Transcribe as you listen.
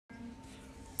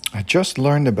I just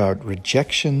learned about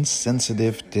rejection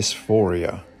sensitive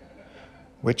dysphoria,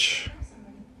 which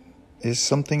is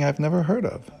something I've never heard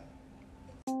of.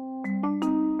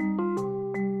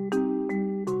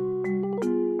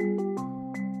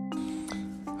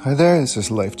 Hi there, this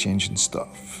is Life Changing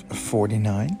Stuff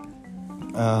 49.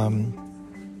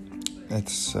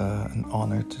 It's an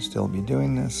honor to still be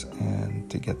doing this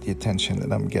and to get the attention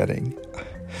that I'm getting,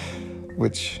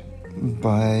 which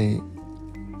by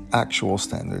actual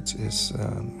standards is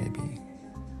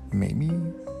maybe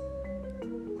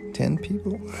 10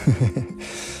 people.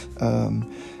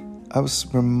 I was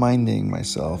reminding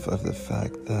myself of the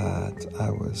fact that I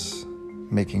was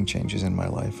making changes in my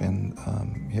life, and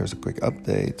here's a quick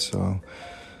update. So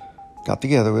got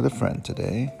together with a friend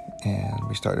today and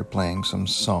we started playing some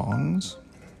songs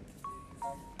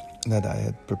that I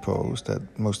had proposed,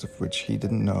 that most of which he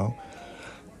didn't know,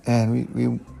 and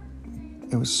we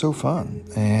it was so fun,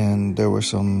 and there were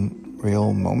some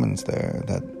real moments there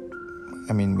that,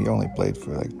 we only played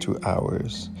for like 2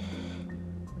 hours,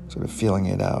 sort of feeling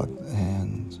it out,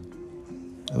 and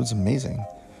it was amazing.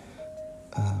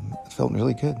 It felt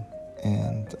really good,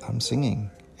 and I'm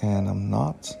singing, and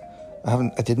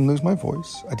I didn't lose my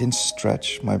voice. I didn't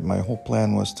stretch. My whole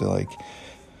plan was to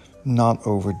not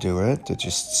overdo it, to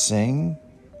just sing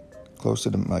close to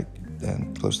the mic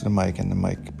and the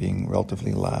mic being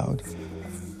relatively loud,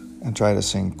 and try to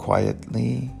sing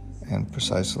quietly and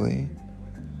precisely.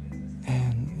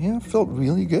 And it felt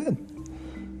really good.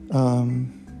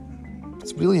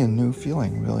 It's really a new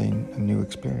feeling, really a new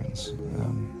experience.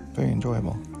 Very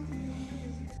enjoyable.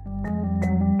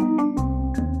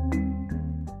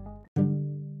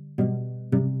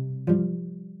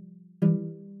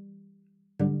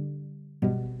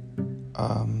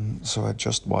 So I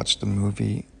just watched the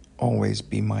movie Always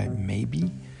Be My Maybe,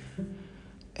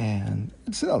 and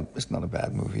it's not a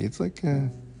bad movie. It's like a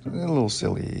little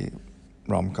silly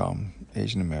rom-com,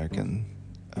 Asian American,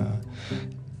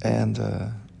 and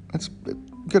it's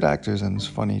good actors, and it's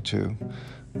funny too,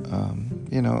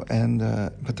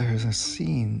 but there's a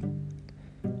scene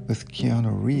with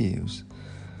Keanu Reeves,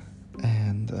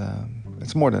 and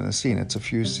it's more than a scene, it's a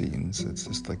few scenes. It's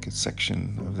just like a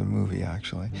section of the movie,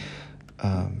 actually,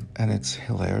 and it's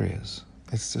hilarious.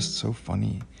 It's just so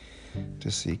funny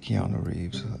to see Keanu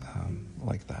Reeves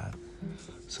like that.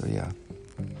 So yeah,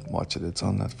 watch it. It's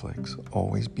on Netflix.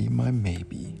 Always Be My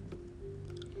Maybe.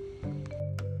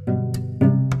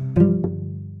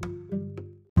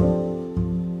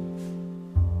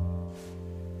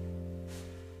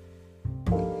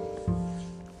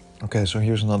 Okay, so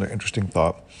here's another interesting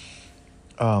thought.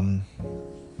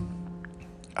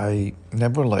 I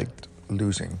never liked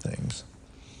losing things.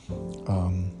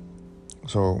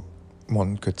 So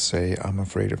one could say I'm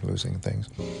afraid of losing things.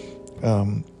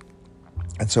 And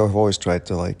so I've always tried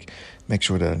to make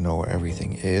sure that I know where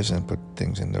everything is and put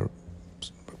things in the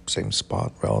same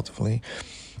spot relatively.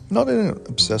 Not in an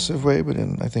obsessive way, but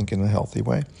I think in a healthy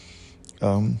way.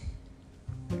 But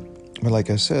like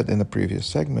I said in the previous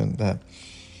segment, that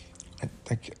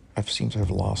I've seemed to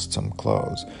have lost some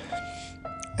clothes,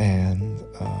 and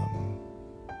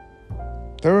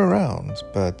they're around,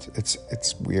 but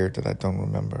it's weird that I don't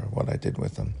remember what I did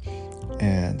with them.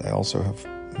 And I also have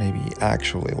maybe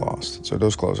actually lost. So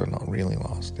those clothes are not really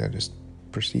lost. They're just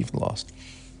perceived lost.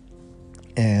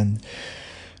 And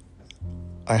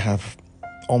I have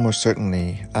almost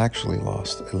certainly actually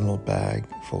lost a little bag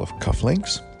full of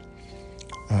cufflinks.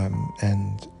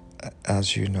 And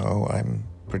as you know, I'm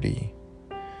pretty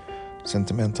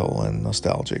sentimental and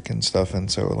nostalgic and stuff,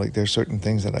 and so there's certain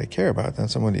things that I care about,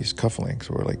 and some of these cufflinks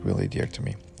were really dear to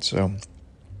me. So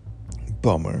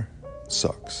bummer,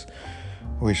 sucks,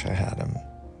 wish I had them.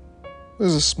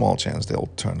 There's a small chance they'll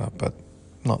turn up, but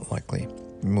not likely.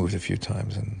 Moved a few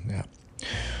times, and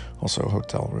also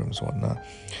hotel rooms, whatnot.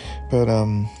 But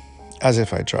as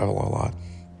if I travel a lot,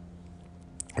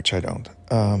 which I don't.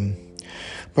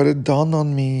 But it dawned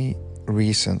on me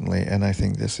recently, and I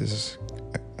think this is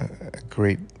a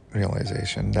great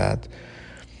realization, that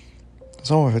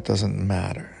some of it doesn't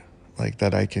matter.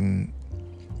 That I can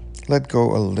let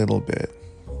go a little bit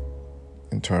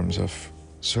in terms of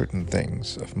certain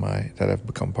things that have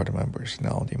become part of my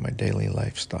personality, my daily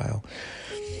lifestyle,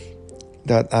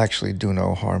 that actually do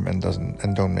no harm and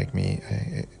don't make me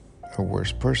a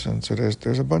worse person. So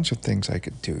there's a bunch of things I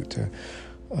could do to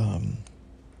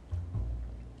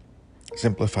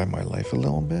simplify my life a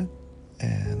little bit.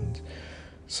 And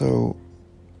so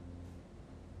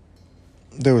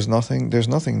there's nothing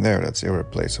there that's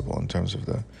irreplaceable in terms of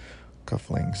the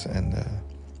cufflinks and the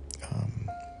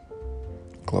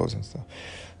clothes and stuff.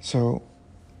 So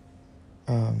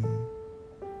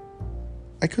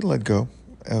I could let go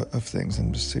of things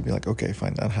and just be like, okay,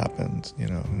 fine, that happened.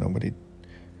 Nobody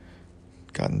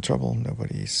got in trouble,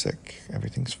 nobody's sick,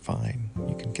 everything's fine.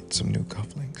 You can get some new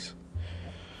cufflinks.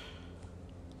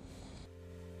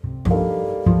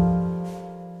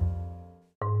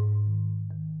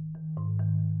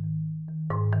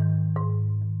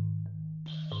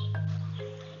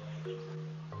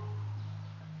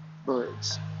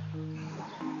 Birds.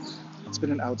 It's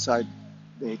been an outside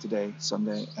day today,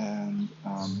 Sunday, and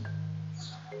a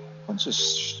bunch of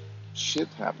shit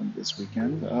happened this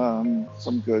weekend.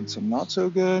 Some good, some not so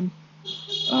good.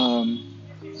 I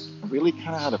really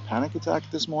kind of had a panic attack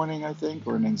this morning, I think,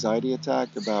 or an anxiety attack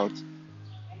about.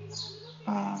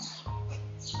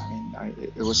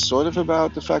 It was sort of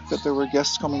about the fact that there were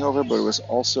guests coming over, but it was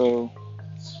also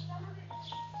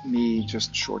me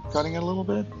just shortcutting a little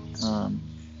bit.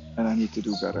 And I need to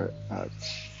do better at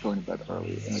going to bed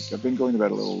early. I've been going to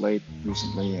bed a little late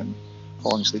recently and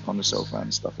falling asleep on the sofa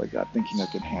and stuff like that, thinking I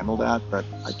can handle that, but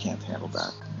I can't handle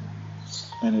that.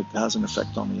 And it has an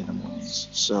effect on me in the mornings.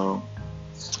 So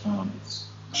I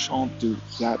shan't do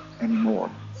that anymore.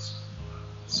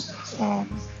 I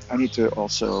need to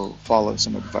also follow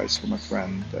some advice from a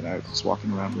friend that I was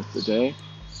walking around with today,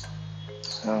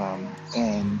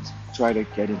 and try to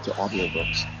get into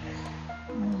audiobooks.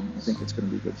 I think it's going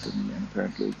to be good for me. And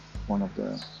apparently, one of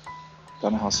the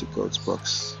Ta-Nehisi Coates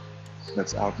books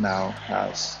that's out now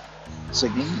has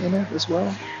singing in it as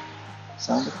well,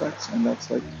 sound effects, and that's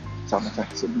like sound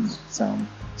effects and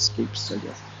soundscapes, I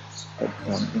guess, that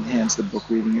enhance the book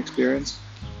reading experience.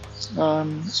 So I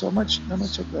might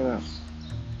check that out.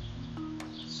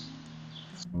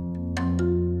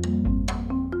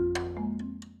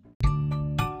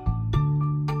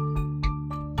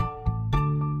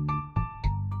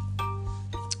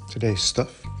 Today's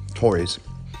stuff, toys.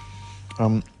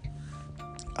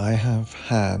 I have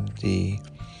had the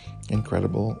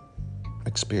incredible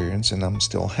experience, and I'm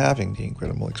still having the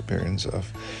incredible experience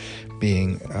of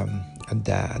being a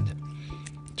dad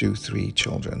to 3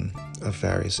 children of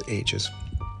various ages.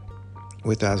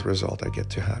 With as a result, I get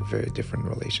to have very different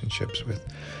relationships with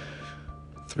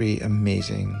 3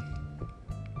 amazing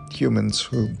humans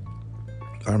who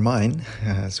are mine,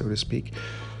 so to speak,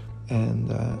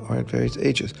 and are at various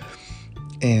ages.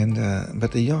 And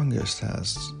but the youngest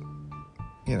has,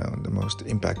 the most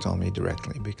impact on me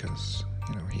directly because,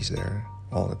 he's there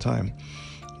all the time.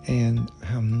 And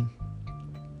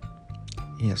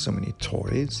he has so many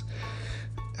toys.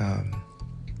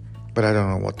 But I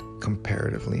don't know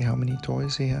comparatively how many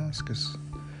toys he has, because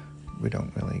we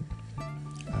don't really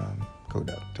go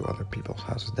to other people's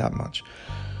houses that much,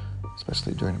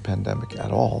 especially during the pandemic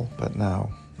at all. But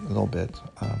now a little bit.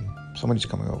 Somebody's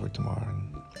coming over tomorrow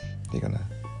and they're gonna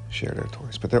share their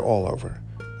toys, but they're all over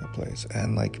the place.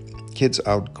 And like, kids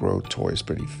outgrow toys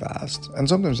pretty fast, and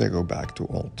sometimes they go back to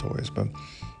old toys, but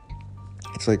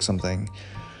it's like something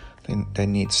they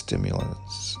need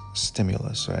stimulus,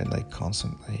 right? Like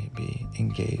constantly be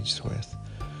engaged with,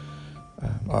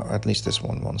 or at least this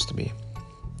one wants to be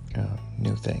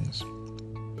new things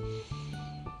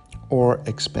or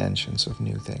expansions of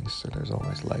new things. So there's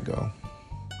always Lego.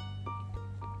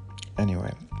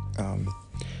 Anyway,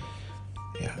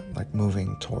 like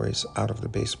moving toys out of the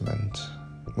basement,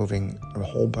 moving a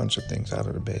whole bunch of things out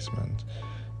of the basement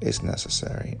is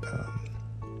necessary,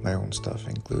 my own stuff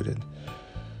included,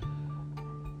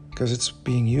 because it's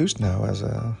being used now as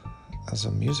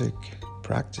a music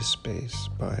practice space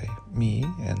by me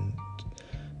and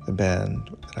the band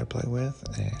that I play with,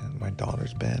 and my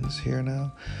daughter's band is here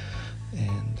now,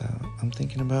 and I'm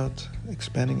thinking about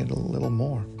expanding it a little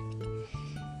more.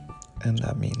 And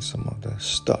that means some of the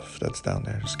stuff that's down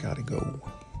there has got to go.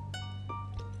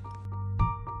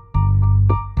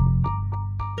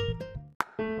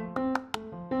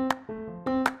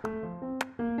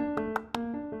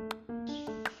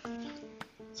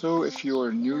 So if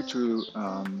you're new to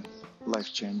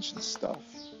life change and stuff,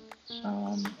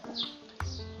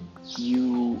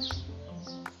 you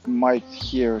might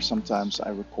hear sometimes I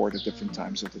record at different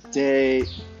times of the day.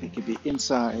 It could be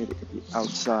inside, it could be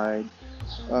outside.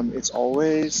 It's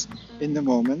always in the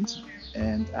moment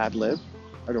and ad lib.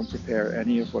 I don't prepare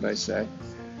any of what I say.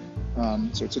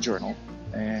 So it's a journal.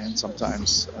 And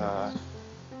sometimes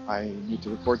I need to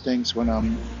record things when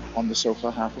I'm on the sofa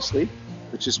half asleep,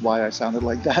 which is why I sounded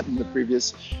like that in the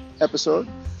previous episode.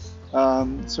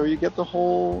 So you get the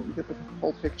whole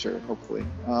picture, hopefully.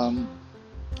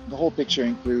 The whole picture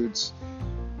includes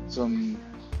some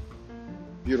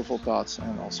beautiful thoughts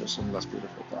and also some less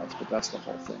beautiful thoughts, but that's the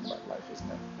whole thing about life, isn't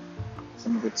it?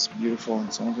 Some of it's beautiful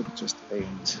and some of it just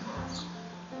ain't.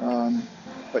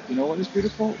 But you know what is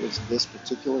beautiful? Is this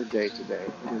particular day today.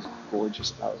 It is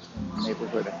gorgeous out in the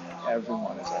neighborhood and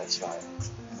everyone is outside.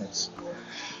 And it's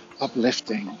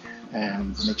uplifting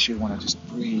and makes you want to just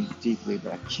breathe deeply,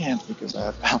 but I can't because I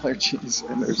have allergies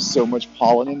and there's so much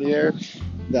pollen in the air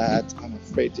that I'm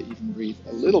afraid to even breathe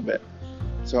a little bit.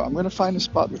 So I'm going to find a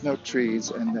spot with no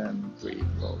trees and then breathe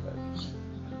a little bit.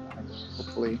 And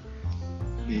hopefully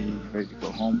be ready to go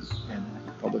home and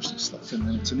publish some stuff, and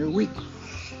then it's a new week.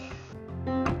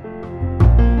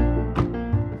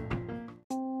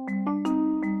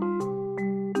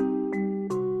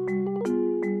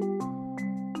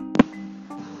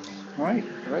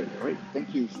 All right.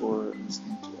 Thank you for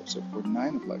listening to episode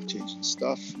 49 of Life Changing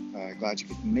Stuff. Glad you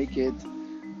could make it.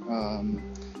 Um,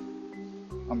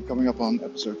 I'm coming up on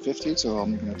episode 50, so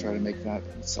I'm going to try to make that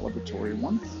a celebratory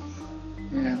one.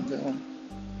 And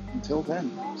until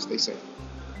then, stay safe.